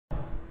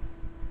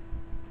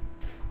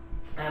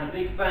And a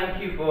big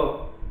thank you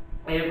for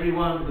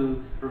everyone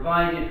who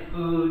provided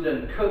food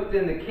and cooked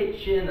in the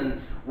kitchen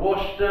and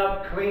washed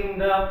up,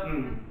 cleaned up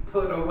and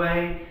put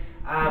away.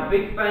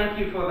 Big thank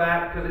you for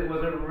that, because it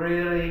was a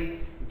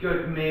really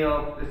good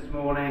meal this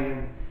morning.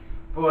 And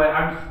boy,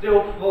 I'm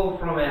still full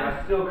from it.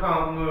 I still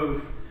can't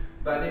move.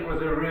 But it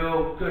was a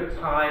real good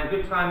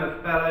time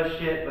of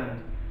fellowship,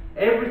 and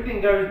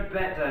everything goes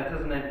better,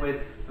 doesn't it,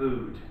 with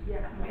food?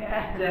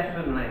 Yeah.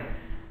 Definitely.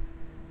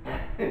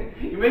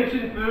 You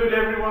mentioned food,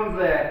 everyone's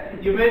there.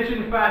 You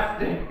mentioned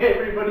fasting,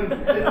 everybody's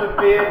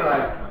disappeared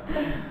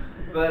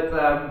But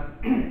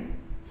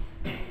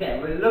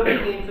yeah, we're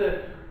looking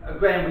into,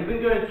 again, we've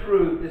been going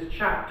through this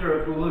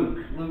chapter of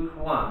Luke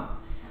 1,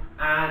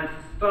 and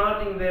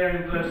starting there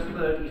in verse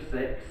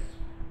 36,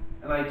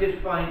 and I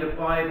did find a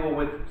Bible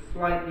with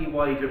slightly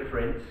wider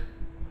print,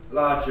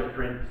 larger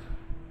print.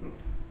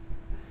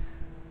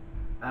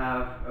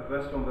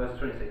 Verse 1, verse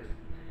 26.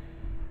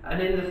 And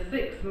in the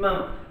 6th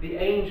month, the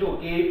angel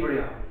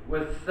Gabriel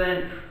was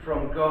sent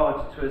from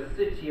God to a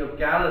city of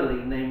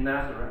Galilee named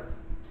Nazareth,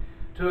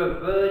 to a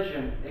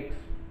virgin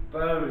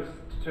exposed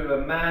to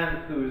a man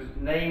whose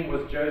name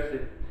was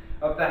Joseph,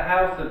 of the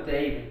house of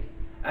David,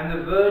 and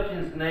the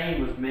virgin's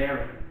name was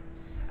Mary.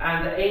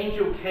 And the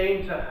angel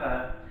came to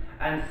her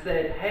and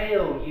said,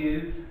 "Hail,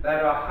 you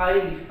that are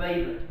highly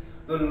favored,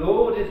 the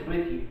Lord is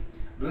with you.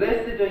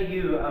 Blessed are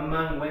you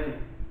among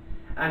women."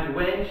 And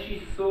when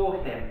she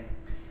saw him,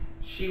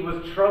 she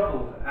was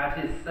troubled at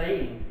his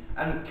saying,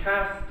 and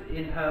cast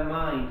in her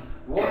mind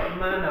what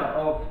manner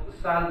of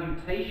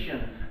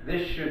salutation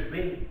this should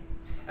be.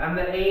 And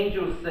the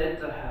angel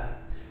said to her,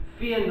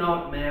 "Fear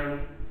not, Mary,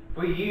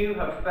 for you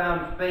have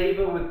found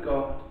favor with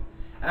God.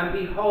 And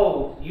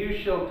behold, you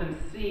shall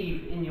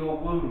conceive in your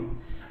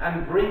womb,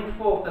 and bring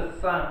forth a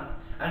son,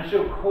 and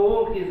shall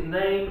call his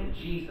name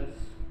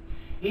Jesus.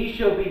 He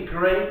shall be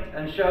great,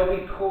 and shall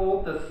be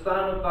called the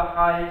Son of the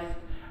Highest,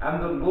 and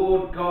the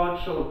Lord God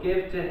shall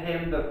give to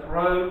him the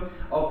throne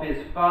of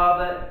his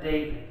father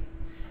David.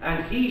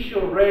 And he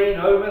shall reign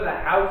over the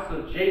house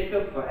of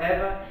Jacob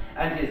forever,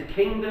 and his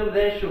kingdom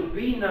there shall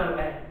be no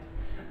end."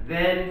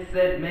 Then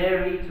said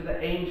Mary to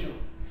the angel,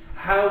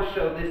 "How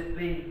shall this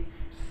be,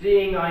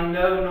 seeing I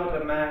know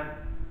not a man?"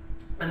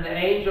 And the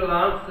angel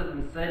answered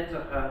and said to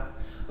her,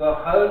 "The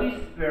Holy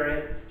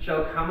Spirit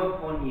shall come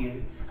upon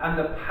you, and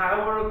the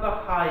power of the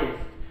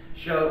Highest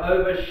shall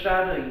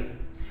overshadow you.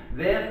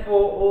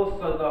 Therefore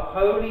also the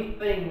holy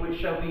thing which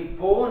shall be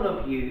born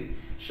of you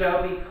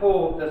shall be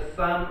called the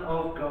Son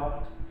of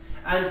God.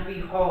 And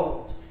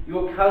behold,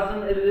 your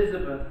cousin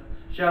Elizabeth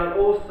shall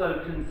also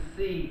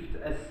conceive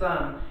a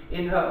son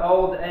in her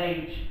old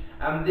age,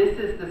 and this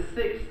is the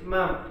 6th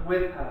month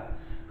with her,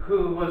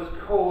 who was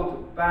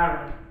called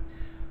barren.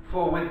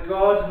 For with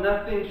God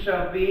nothing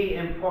shall be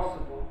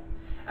impossible."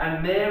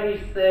 And Mary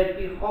said,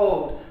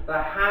 "Behold,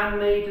 the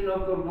handmaiden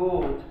of the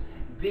Lord,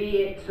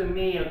 be it to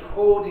me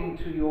according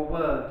to your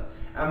word."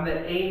 And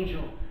the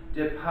angel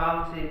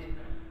departed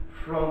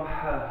from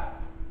her.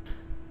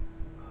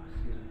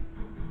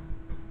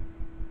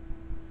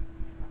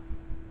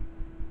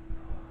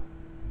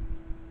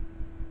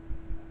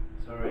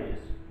 Sorry,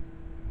 just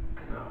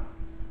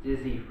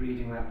dizzy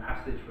reading that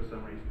passage for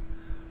some reason.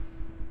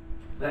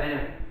 But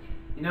anyway,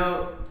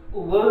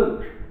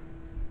 Luke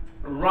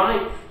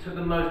writes to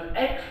the most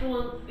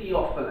excellent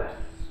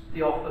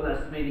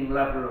Theophilus meaning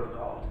lover of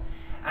God,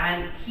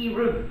 and he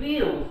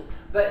reveals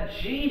that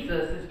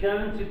Jesus is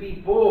going to be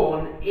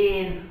born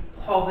in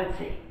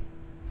poverty.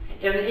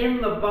 And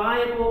in the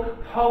Bible,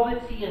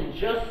 poverty and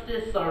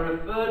justice are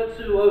referred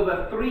to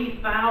over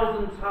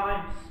 3,000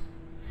 times.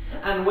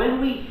 And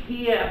when we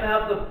hear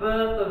about the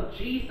birth of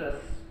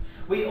Jesus,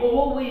 we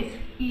always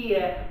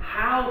hear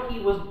how he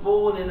was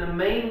born in a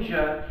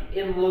manger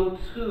in Luke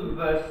 2,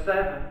 verse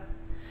 7.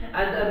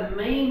 And a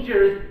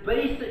manger is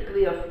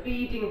basically a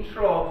feeding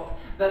trough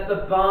that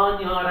the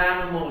barnyard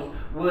animals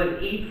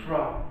would eat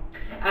from.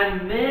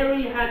 And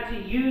Mary had to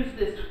use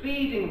this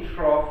feeding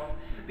trough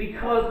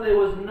because there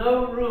was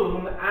no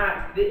room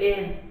at the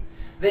inn.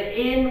 The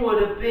inn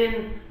would have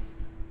been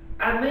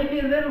maybe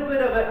a little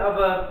bit of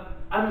a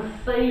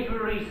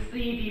unsavory,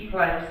 seedy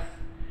place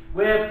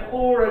where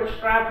poorer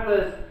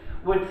travelers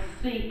would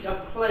seek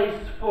a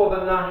place for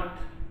the night.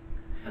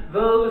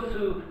 Those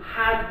who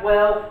had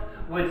wealth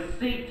would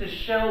seek to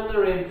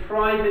shelter in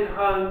private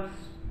homes.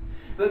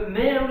 But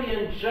Mary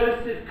and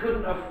Joseph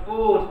couldn't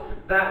afford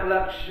that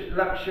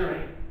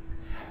luxury.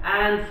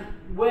 And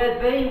where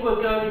they were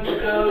going to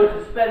go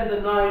to spend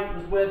the night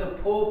was where the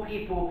poor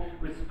people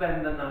would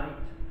spend the night.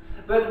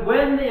 But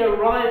when they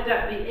arrived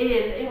at the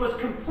inn, it was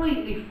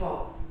completely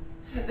full.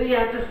 They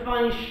had to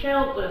find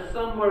shelter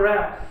somewhere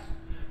else.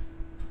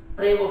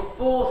 They were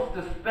forced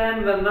to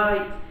spend the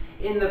night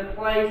in the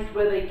place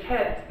where they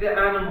kept the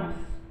animals.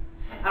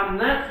 And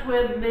that's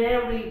where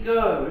Mary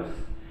goes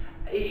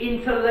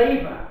into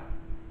labor.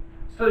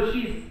 So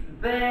she's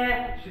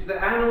there,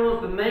 the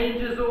animals, the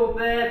manger's all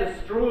there, the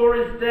straw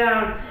is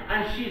down,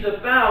 and she's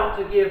about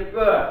to give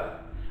birth.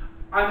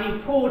 I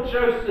mean, poor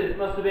Joseph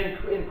must have been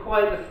in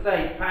quite a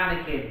state,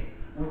 panicking.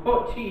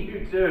 what do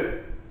you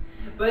do?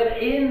 But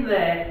in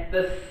there,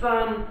 the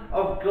Son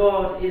of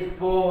God is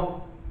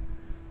born.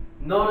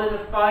 Not in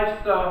a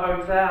 5-star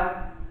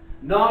hotel,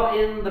 not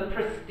in the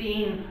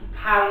pristine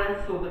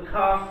palace or the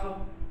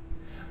castle,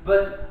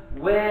 but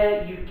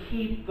where you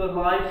keep the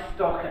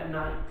livestock at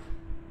night.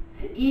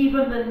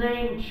 Even the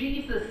name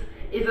Jesus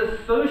is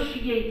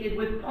associated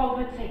with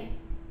poverty.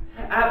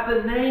 As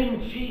the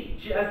name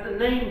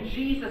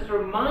Jesus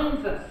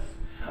reminds us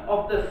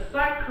of the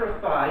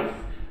sacrifice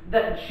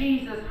that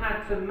Jesus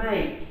had to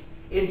make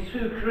in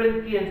 2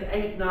 Corinthians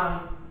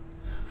 8:9.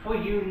 For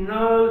you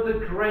know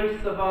the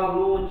grace of our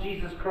Lord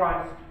Jesus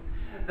Christ,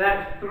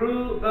 that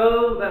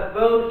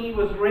though he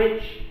was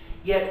rich,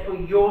 yet for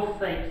your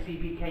sakes he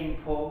became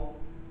poor,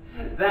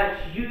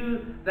 that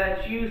you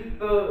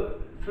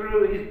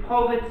through his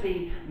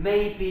poverty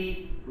may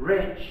be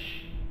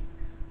rich.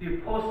 The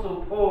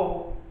Apostle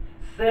Paul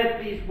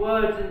said these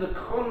words in the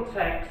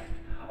context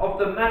of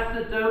the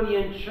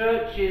Macedonian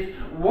churches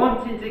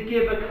wanting to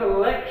give a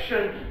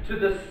collection to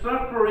the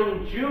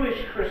suffering Jewish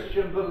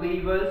Christian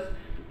believers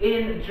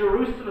in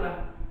Jerusalem.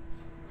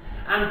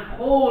 And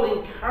Paul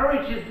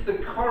encourages the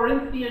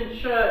Corinthian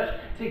church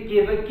to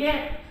give a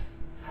gift,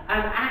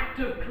 an act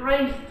of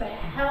grace to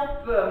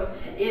help them,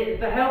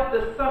 to help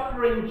the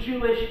suffering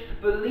Jewish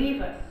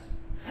believers.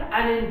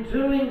 And in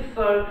doing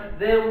so,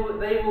 they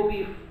will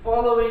be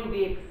following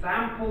the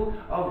example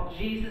of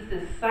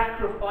Jesus'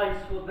 sacrifice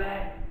for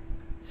them.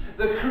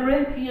 The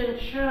Corinthian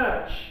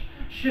church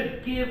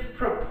should give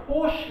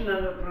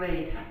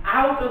proportionately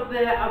out of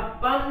their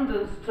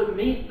abundance to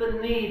meet the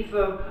needs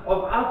of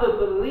other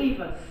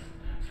believers,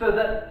 so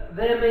that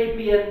there may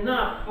be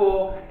enough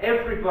for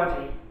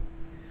everybody.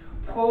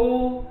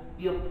 Paul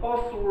the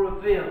Apostle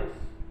reveals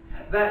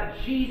that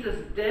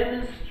Jesus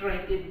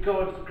demonstrated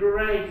God's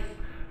grace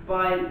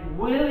by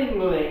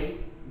willingly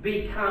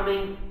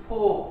becoming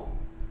poor.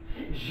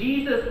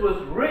 Jesus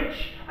was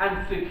rich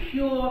and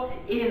secure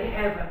in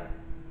heaven,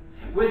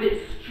 with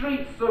its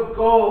streets of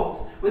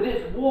gold, with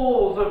its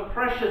walls of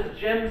precious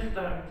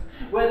gemstones,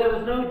 where there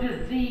was no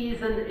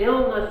disease and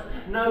illness,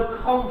 no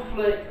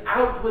conflict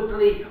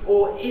outwardly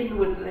or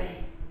inwardly,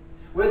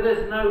 where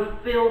there's no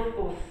filth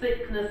or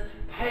sickness,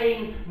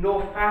 pain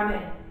nor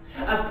famine.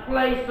 A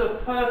place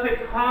of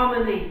perfect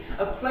harmony,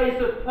 a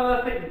place of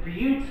perfect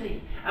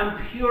beauty and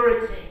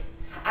purity.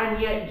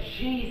 And yet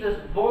Jesus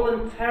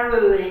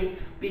voluntarily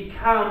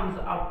becomes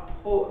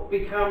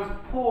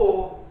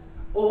poor,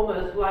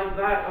 almost like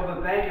that of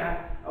a beggar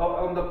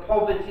on the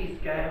poverty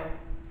scale.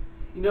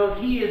 You know,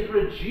 he is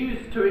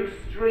reduced to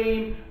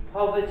extreme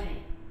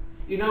poverty.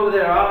 You know,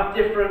 there are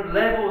different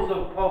levels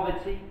of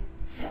poverty,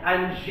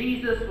 and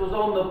Jesus was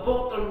on the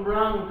bottom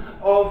rung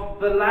of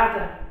the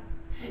ladder.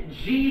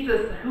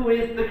 Jesus, who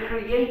is the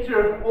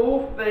creator of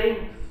all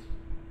things,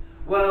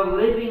 while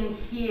living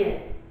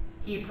here,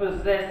 he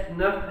possessed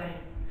nothing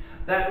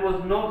that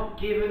was not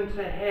given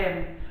to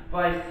him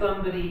by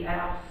somebody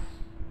else.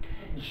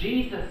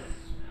 Jesus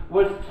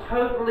was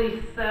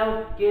totally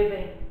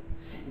self-giving,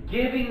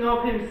 giving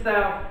of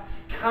himself,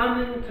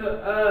 coming to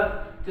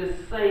earth to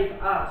save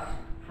us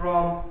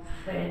from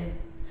sin,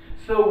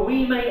 so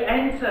we may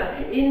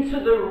enter into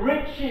the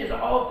riches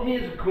of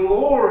his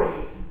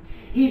glory.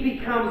 He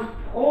becomes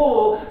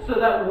poor so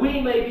that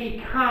we may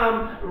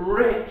become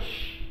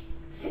rich.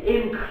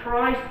 In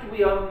Christ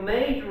we are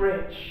made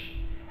rich.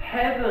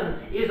 Heaven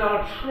is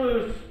our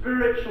true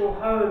spiritual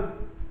home.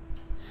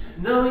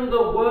 Knowing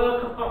the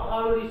work of the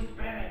Holy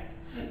Spirit,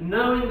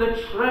 knowing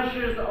the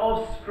treasures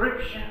of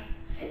Scripture,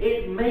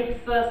 it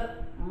makes us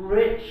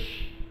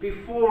rich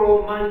before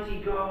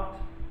Almighty God.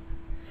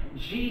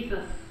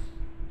 Jesus,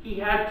 he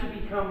had to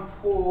become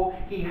poor,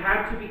 he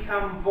had to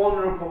become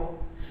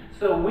vulnerable,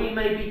 so we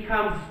may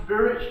become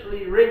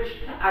spiritually rich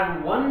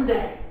and one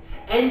day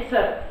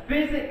enter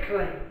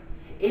physically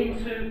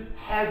into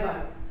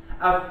heaven,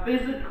 a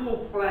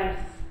physical place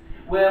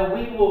where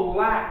we will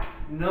lack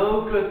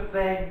no good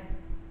thing.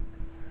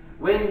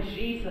 When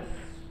Jesus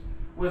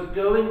was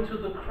going to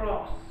the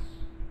cross,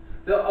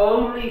 the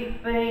only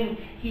thing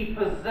he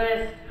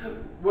possessed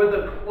were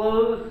the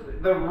clothes,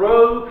 the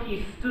robe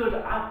he stood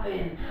up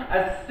in,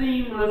 a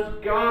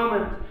seamless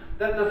garment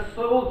that the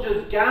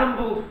soldiers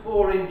gambled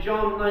for in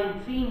John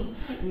 19.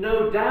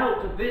 No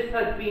doubt this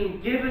had been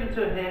given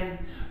to him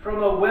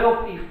from a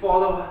wealthy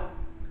follower.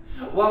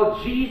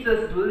 While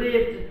Jesus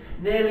lived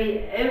nearly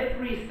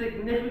every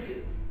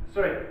significant,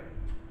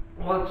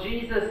 while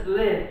Jesus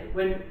lived,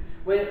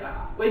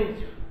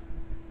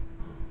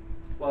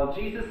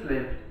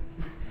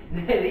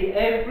 nearly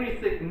every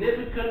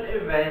significant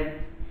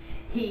event,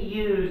 he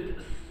used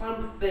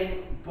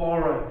something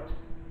borrowed.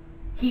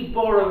 He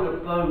borrowed a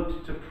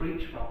boat to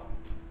preach from.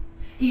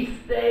 He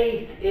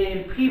stayed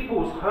in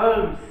people's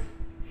homes.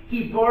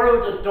 He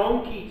borrowed a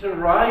donkey to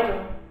ride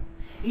on.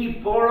 He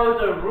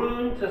borrowed a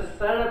room to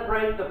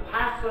celebrate the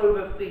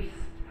Passover feast.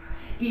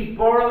 He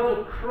borrowed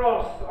a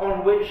cross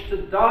on which to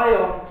die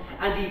on,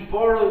 and he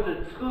borrowed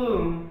a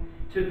tomb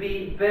to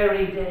be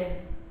buried in.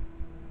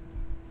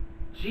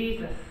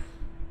 Jesus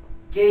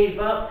gave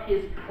up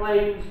his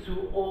claims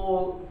to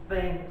all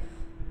things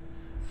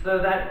so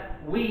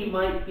that we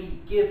might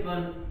be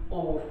given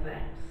all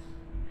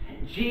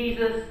things.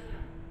 Jesus,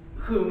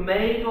 who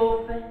made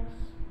all things,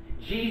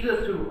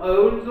 Jesus, who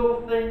owns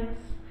all things,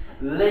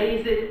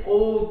 lays it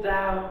all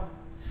down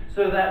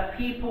so that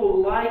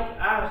people like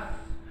us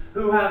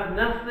who have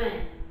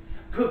nothing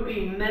could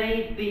be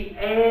made the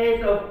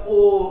heirs of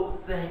all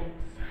things.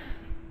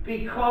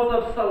 Because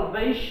of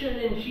salvation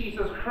in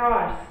Jesus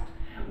Christ,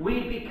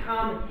 we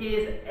become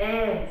his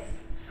heirs.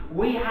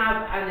 We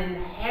have an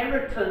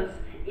inheritance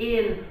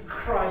in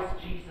Christ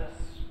Jesus.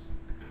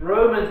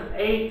 Romans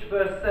 8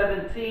 verse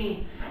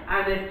 17,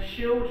 and if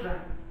children,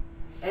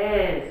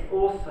 heirs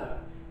also,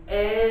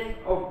 heirs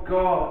of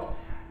God,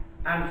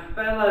 and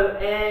fellow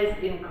heirs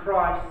in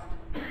Christ,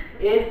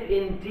 if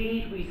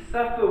indeed we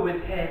suffer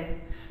with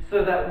him,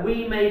 so that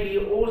we may be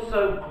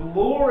also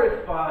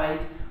glorified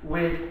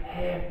with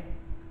him.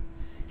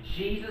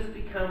 Jesus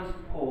becomes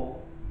poor,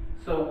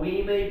 so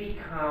we may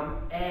become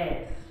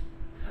heirs.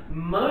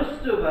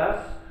 Most of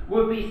us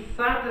would be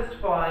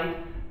satisfied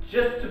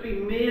just to be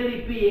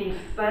merely being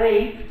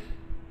saved,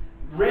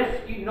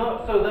 rescued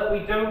not so that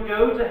we don't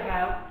go to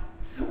hell.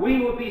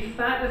 We would be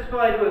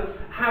satisfied with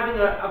having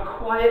a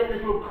quiet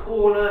little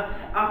corner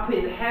up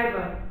in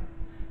heaven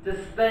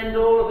to spend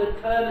all of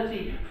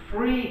eternity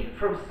free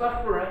from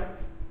suffering.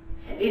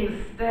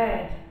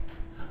 Instead,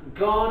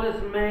 God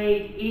has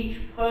made each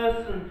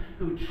person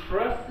who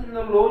trusts in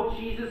the Lord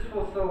Jesus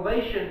for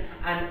salvation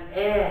an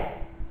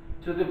heir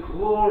to the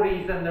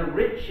glories and the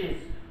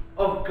riches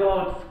of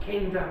God's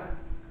kingdom.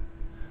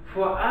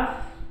 For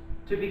us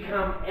to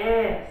become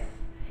heirs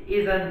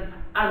is an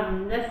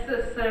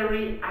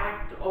unnecessary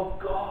act of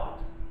God,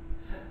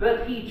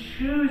 but he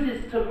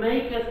chooses to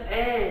make us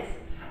heirs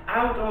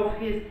out of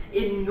his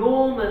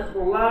enormous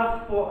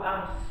love for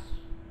us.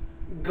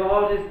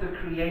 God is the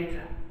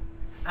creator,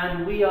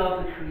 and we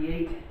are the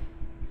created.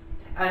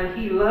 And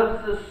he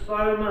loves us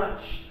so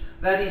much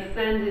that he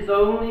sent his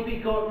only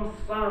begotten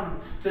Son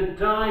to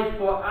die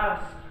for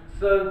us,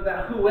 so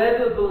that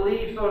whoever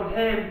believes on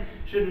him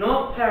should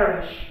not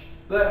perish,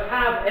 but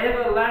have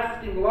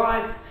everlasting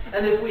life.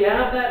 And if we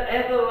have that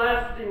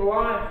everlasting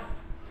life,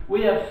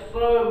 we have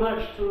so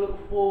much to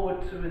look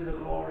forward to in the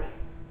glory.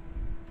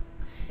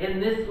 In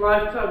this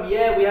lifetime, we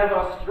have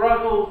our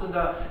struggles and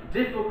our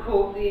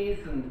difficulties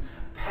and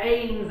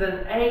pains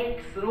and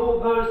aches and all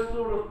those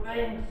sort of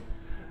things.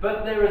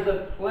 But there is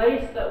a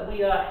place that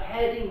we are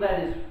heading that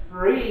is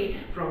free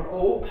from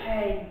all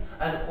pain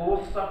and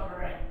all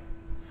suffering.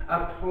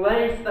 A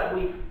place that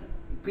we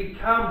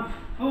become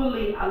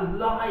fully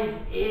alive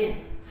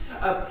in.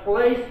 A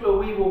place where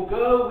we will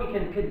go, we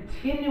can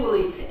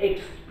continually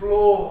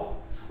explore.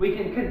 We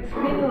can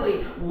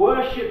continually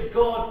worship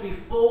God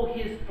before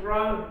his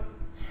throne.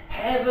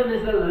 Heaven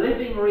is a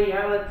living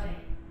reality.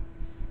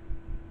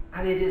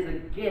 And it is a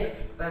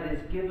gift that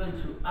is given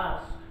to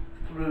us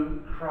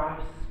through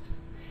Christ.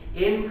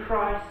 In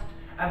Christ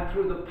and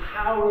through the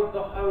power of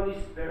the Holy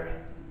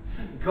Spirit,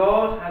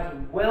 God has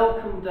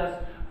welcomed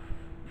us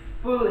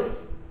fully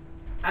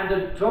and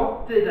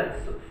adopted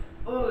us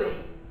fully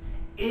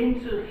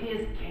into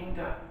his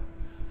kingdom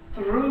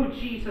through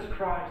Jesus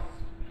Christ.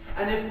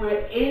 And if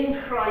we're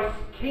in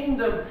Christ's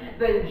kingdom,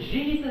 then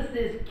Jesus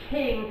is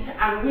king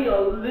and we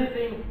are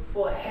living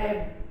for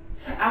him.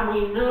 And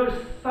we know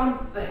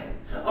something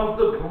of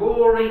the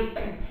glory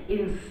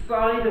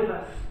inside of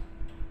us.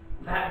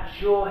 That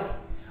joy,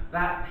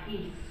 that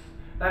peace,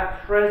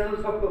 that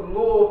presence of the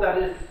Lord that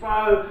is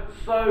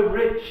so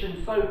rich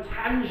and so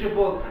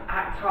tangible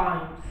at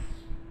times.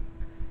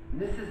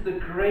 And this is the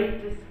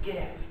greatest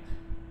gift,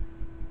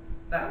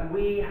 that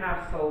we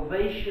have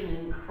salvation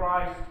in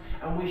Christ,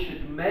 and we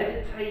should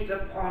meditate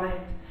upon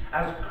it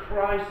as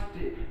Christ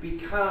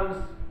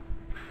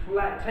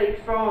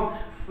takes on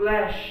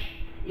flesh,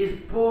 is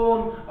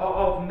born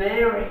of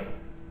Mary,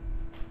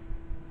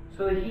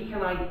 so that he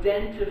can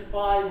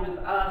identify with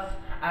us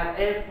at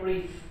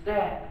every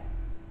step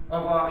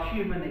of our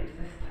human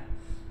existence.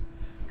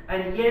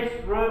 And yes,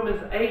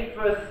 Romans 8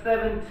 verse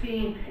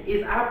 17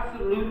 is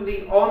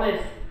absolutely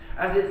honest,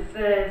 as it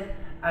says,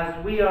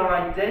 as we are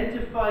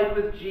identified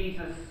with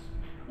Jesus,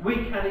 we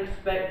can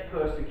expect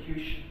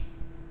persecution.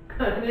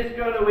 And it's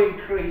going to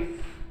increase.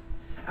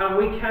 And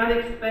we can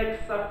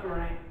expect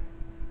suffering,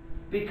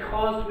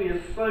 because we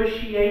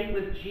associate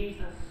with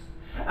Jesus.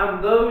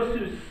 And those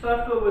who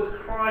suffer with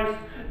Christ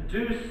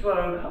do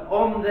so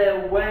on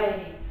their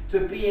way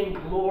to being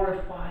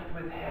glorified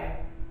with him,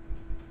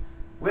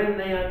 when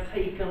they are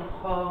taken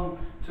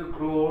home to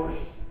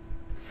glory.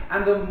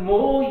 And the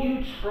more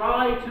you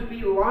try to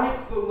be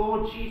like the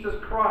Lord Jesus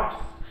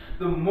Christ,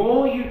 the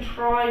more you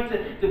try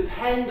to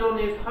depend on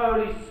his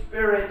Holy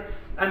Spirit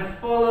and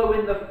follow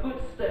in the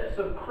footsteps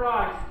of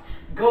Christ,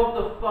 God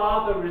the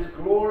Father is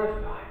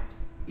glorified.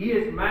 He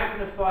is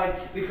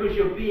magnified because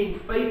you're being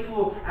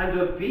faithful and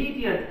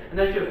obedient. And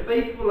as you're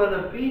faithful and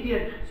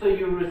obedient, so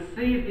you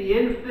receive the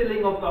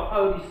infilling of the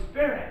Holy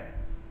Spirit.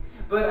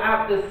 But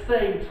at the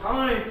same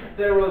time,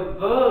 there are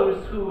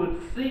those who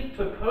would seek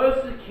to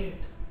persecute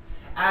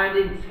and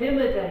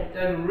intimidate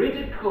and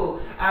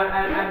ridicule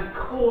and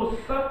cause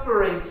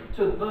suffering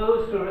to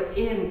those who are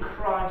in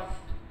Christ,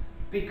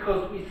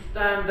 because we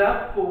stand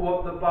up for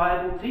what the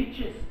Bible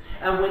teaches.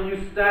 And when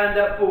you stand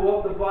up for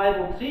what the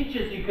Bible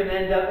teaches, you can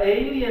end up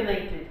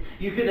alienated.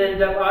 You can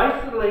end up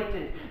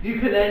isolated. You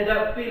can end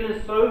up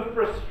feeling so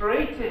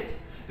frustrated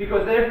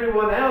because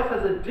everyone else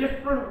has a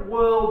different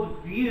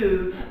world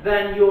view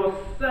than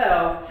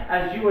yourself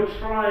as you are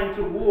trying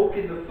to walk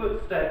in the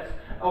footsteps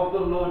of the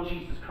Lord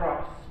Jesus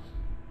Christ.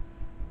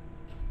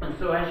 And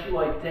so as you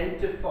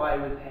identify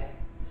with Him,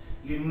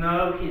 you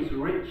know His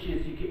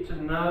riches, you get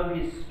to know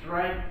His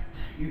strength,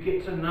 you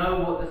get to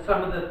know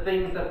some of the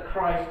things that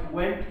Christ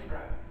went through.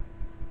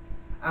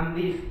 And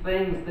these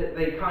things that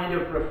they kind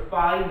of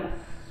refine us.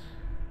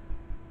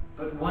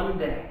 But one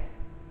day,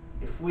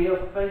 if we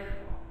are faithful,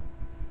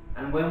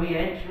 and when we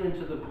enter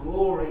into the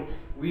glory,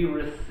 we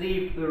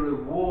receive the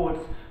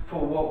rewards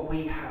for what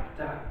we have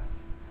done,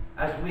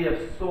 as we have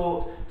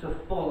sought to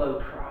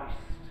follow Christ.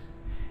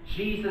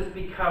 Jesus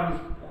becomes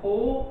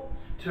poor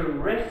to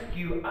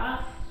rescue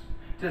us,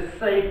 to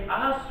save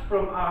us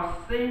from our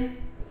sin.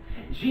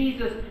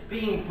 Jesus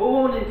being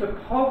born into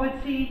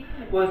poverty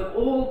was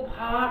all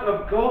part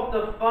of God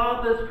the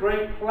Father's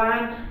great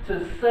plan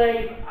to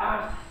save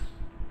us.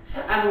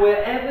 And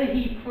wherever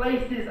He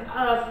places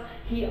us,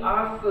 He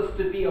asks us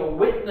to be a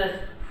witness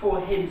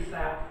for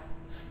Himself,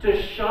 to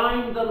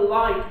shine the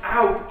light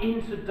out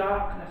into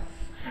darkness.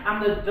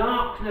 And the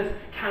darkness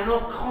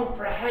cannot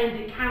comprehend,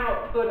 it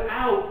cannot put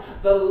out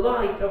the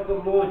light of the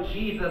Lord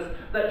Jesus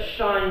that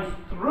shines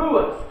through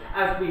us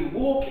as we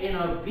walk in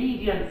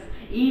obedience,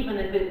 even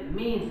if it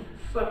means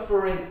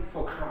suffering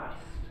for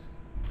Christ.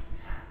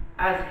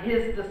 As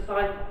His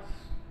disciples,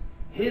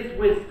 His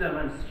wisdom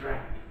and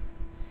strength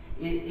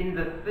in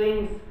the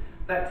things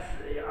that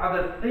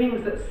are the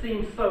things that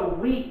seem so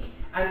weak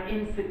and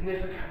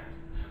insignificant.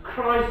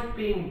 Christ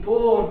being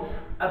born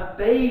a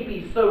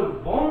baby so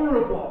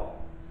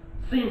vulnerable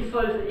seems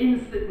so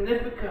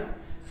insignificant,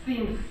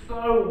 seems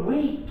so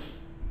weak.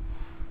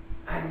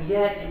 And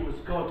yet it was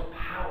God's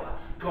power,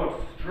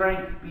 God's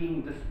strength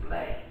being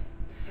displayed.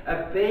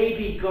 A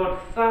baby,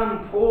 God's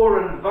Son,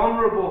 poor and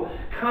vulnerable,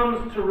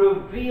 comes to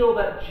reveal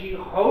that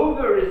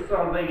Jehovah is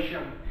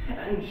salvation.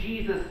 And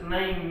Jesus'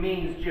 name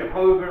means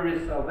Jehovah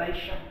is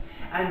salvation.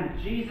 And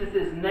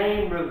Jesus'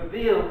 name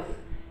reveals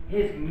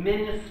His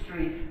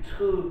ministry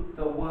to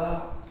the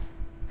world.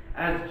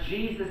 As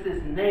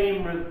Jesus'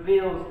 name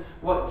reveals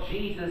what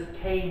Jesus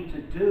came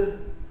to do,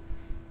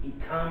 He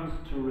comes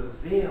to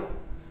reveal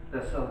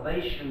the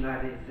salvation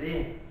that is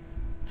in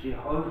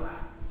Jehovah.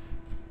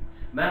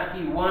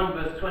 Matthew 1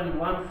 verse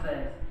 21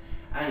 says,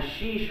 "And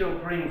she shall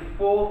bring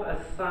forth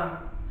a son,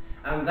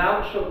 and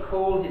thou shalt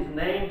call his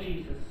name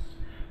Jesus,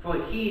 for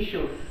he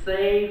shall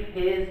save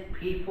his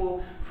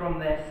people from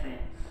their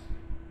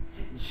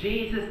sins."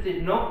 Jesus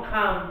did not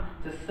come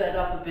to set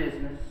up a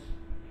business.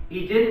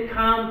 He didn't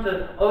come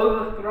to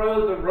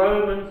overthrow the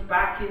Romans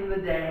back in the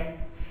day.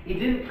 He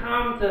didn't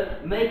come to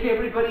make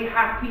everybody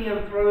happy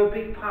and throw a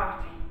big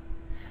party.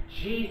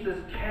 Jesus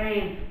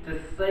came to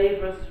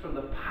save us from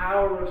the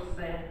power of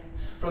sin,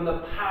 from the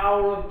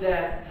power of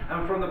death,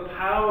 and from the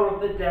power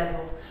of the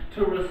devil,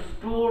 to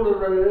restore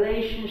a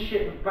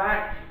relationship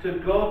back to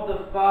God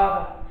the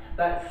Father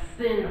that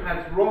sin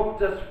has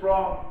robbed us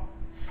from.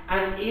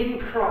 And in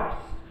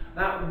Christ,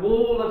 that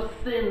wall of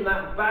sin,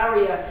 that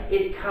barrier,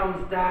 it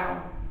comes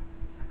down.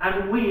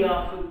 And we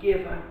are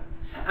forgiven.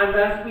 And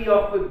as we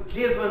are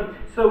forgiven,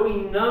 so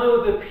we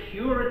know the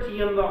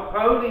purity and the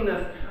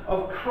holiness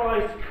of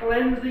Christ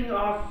cleansing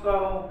our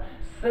soul,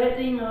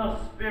 setting our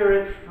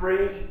spirit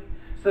free,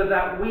 so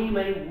that we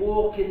may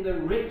walk in the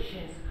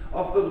riches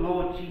of the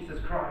Lord Jesus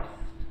Christ.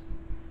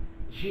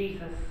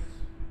 Jesus,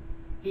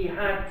 He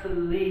had to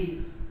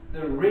leave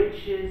the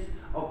riches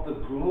of the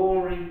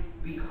glory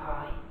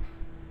behind,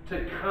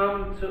 to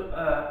come to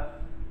earth,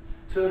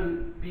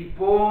 to be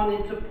born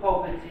into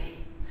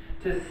poverty,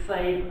 to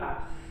save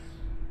us.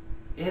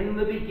 In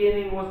the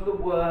beginning was the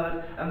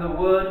Word, and the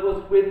Word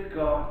was with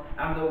God,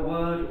 and the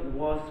Word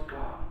was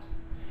God.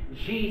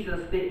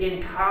 Jesus, the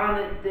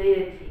incarnate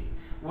deity,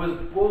 was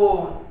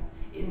born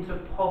into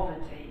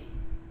poverty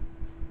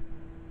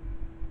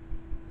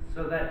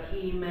so that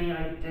He may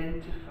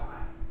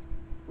identify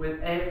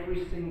with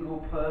every single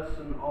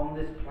person on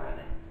this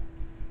planet.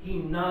 He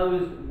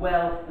knows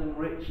wealth and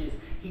riches.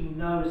 He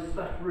knows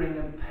suffering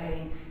and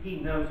pain.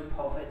 He knows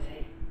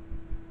poverty.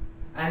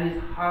 And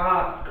His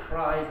heart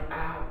cries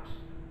out,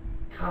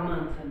 "Come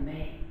unto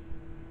me,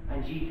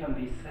 and ye can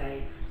be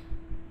saved."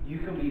 You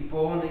can be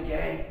born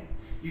again.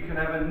 You can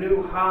have a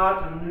new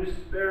heart and a new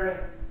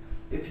spirit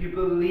if you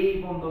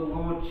believe on the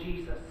Lord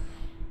Jesus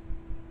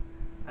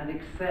and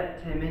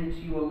accept Him into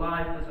your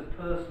life as a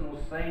personal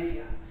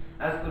Saviour,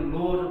 as the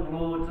Lord of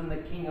Lords and the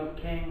King of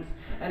Kings.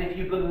 And if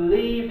you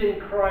believe in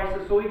Christ,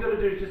 that's all you've got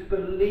to do, is just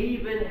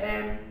believe in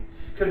Him,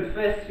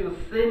 confess your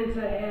sin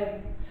to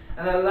Him,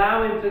 and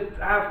allow Him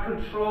to have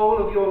control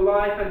of your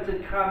life and to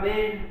come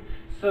in.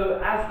 So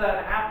as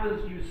that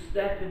happens, you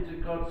step into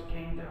God's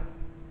kingdom.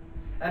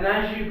 And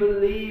as you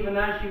believe and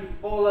as you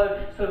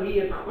follow, so he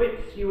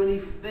equips you and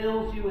he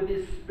fills you with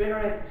his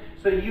Spirit,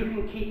 so you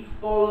can keep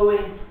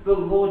following the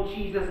Lord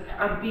Jesus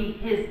and be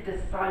his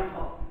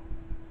disciple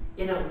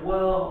in a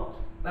world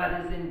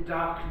that is in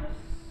darkness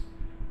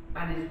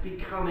and is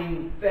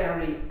becoming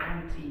very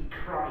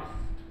anti-Christ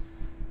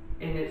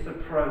in its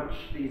approach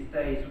these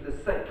days with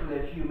the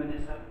secular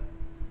humanism.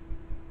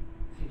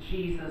 See,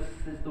 Jesus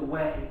is the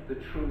way, the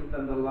truth,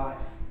 and the life.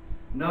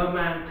 No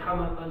man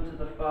cometh unto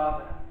the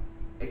Father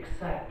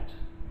except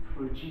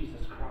through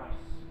Jesus Christ,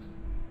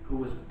 who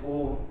was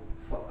born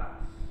for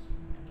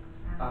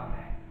us.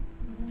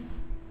 Amen.